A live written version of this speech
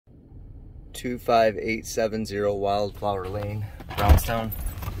25870 Wildflower Lane, Brownstown.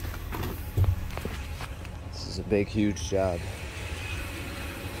 This is a big, huge job.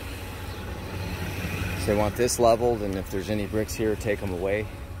 So they want this leveled, and if there's any bricks here, take them away.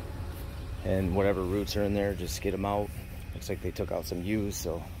 And whatever roots are in there, just get them out. Looks like they took out some yews,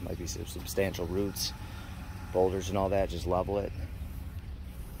 so might be some substantial roots. Boulders and all that, just level it.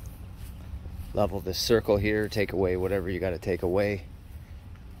 Level this circle here, take away whatever you got to take away.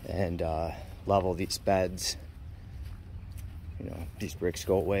 And level these beds. You know, these bricks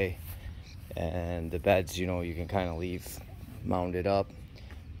go away. And the beds, you know, you can kind of leave mounded up.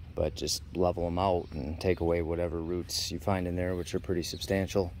 But just level them out and take away whatever roots you find in there, which are pretty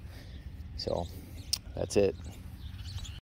substantial. So that's it.